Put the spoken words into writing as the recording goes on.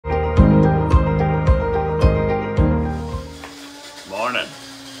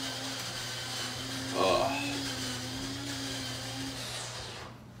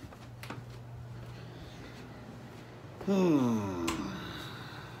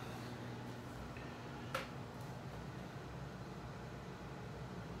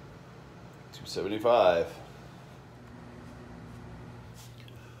275.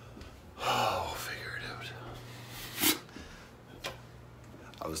 Oh, we'll figure it out.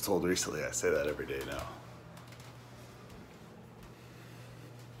 I was told recently I say that every day now.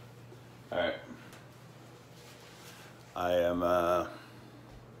 Alright. I am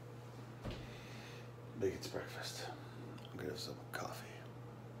making some breakfast. I'm gonna have some coffee.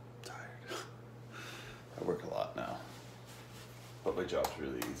 I'm tired. I work a lot now. But my job's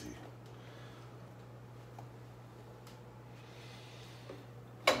really easy.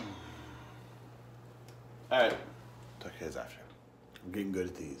 Alright. Talk to you guys after. I'm getting good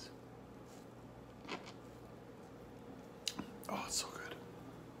at these. Oh, it's so good.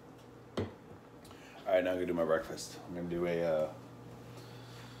 Alright, now I'm gonna do my breakfast. I'm gonna do a,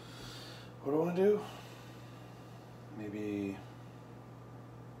 what do I wanna do? Maybe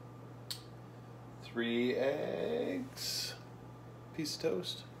 3 eggs, piece of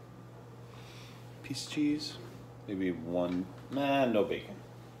toast, piece of cheese, maybe one, no bacon.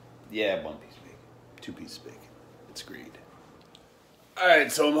 Yeah, 1 piece of bacon, 2 pieces of bacon. It's agreed.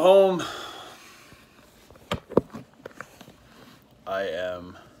 Alright, so I'm home.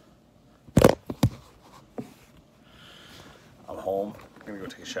 I'm home. I'm gonna go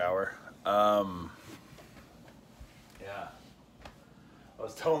take a shower. Yeah. I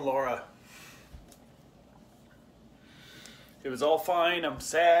was telling Laura it was all fine. I'm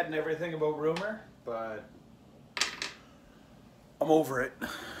sad and everything about Rumor, but I'm over it.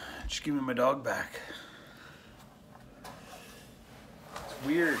 Just give me my dog back. It's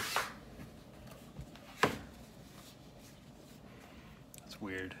weird. It's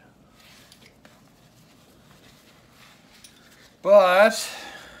weird. But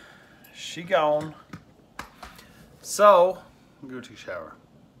she gone. So I'm gonna go take a shower.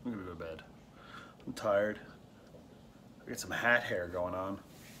 I'm gonna go to bed. I'm tired. I got some hat hair going on.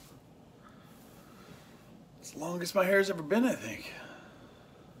 It's the longest my hair's ever been, I think.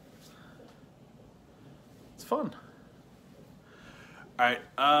 It's fun. Alright,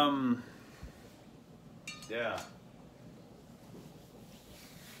 yeah.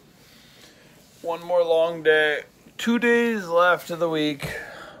 One more long day. 2 days left of the week.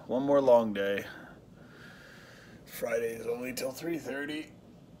 One more long day. Friday is only till 3:30.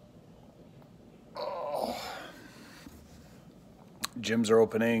 Oh. Gyms are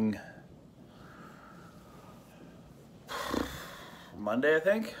opening Monday, I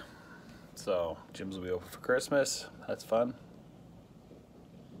think. So gyms will be open for Christmas. That's fun.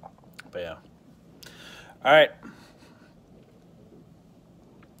 But yeah. All right.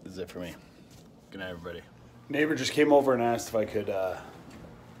 This is it for me. Good night, everybody. Neighbor just came over and asked if I could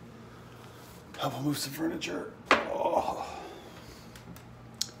help him move some furniture. Oh,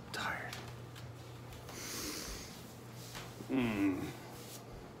 I'm tired.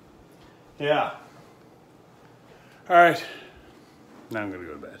 Yeah. All right. Now I'm gonna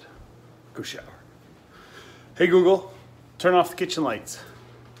go to bed. Go shower. Hey Google, turn off the kitchen lights.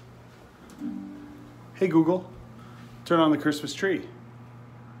 Hey Google, turn on the Christmas tree.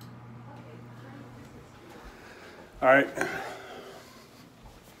 All right.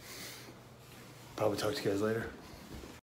 Probably talk to you guys later.